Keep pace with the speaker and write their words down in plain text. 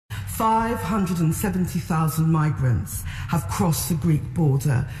570,000 migrants have crossed the Greek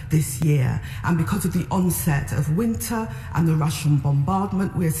border this year, and because of the onset of winter and the Russian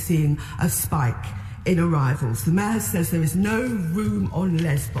bombardment, we're seeing a spike in arrivals. The mayor says there is no room on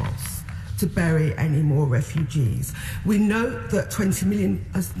Lesbos to bury any more refugees. We note that 20 million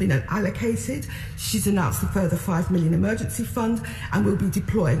has been allocated. She's announced a further 5 million emergency fund and will be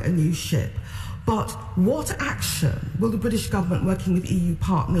deploying a new ship. But what action will the British government, working with EU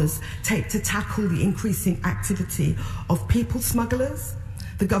partners, take to tackle the increasing activity of people smugglers?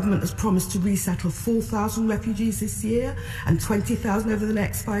 The government has promised to resettle 4,000 refugees this year and 20,000 over the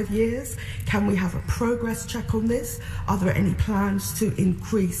next 5 years. Can we have a progress check on this? Are there any plans to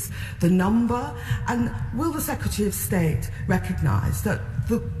increase the number? And will the Secretary of State recognise that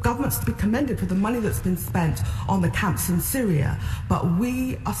the government's to be commended for the money that's been spent on the camps in Syria, but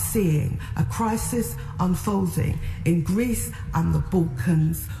we are seeing a crisis unfolding in Greece and the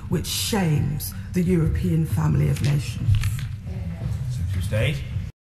Balkans, which shames the European family of nations? Secretary of State.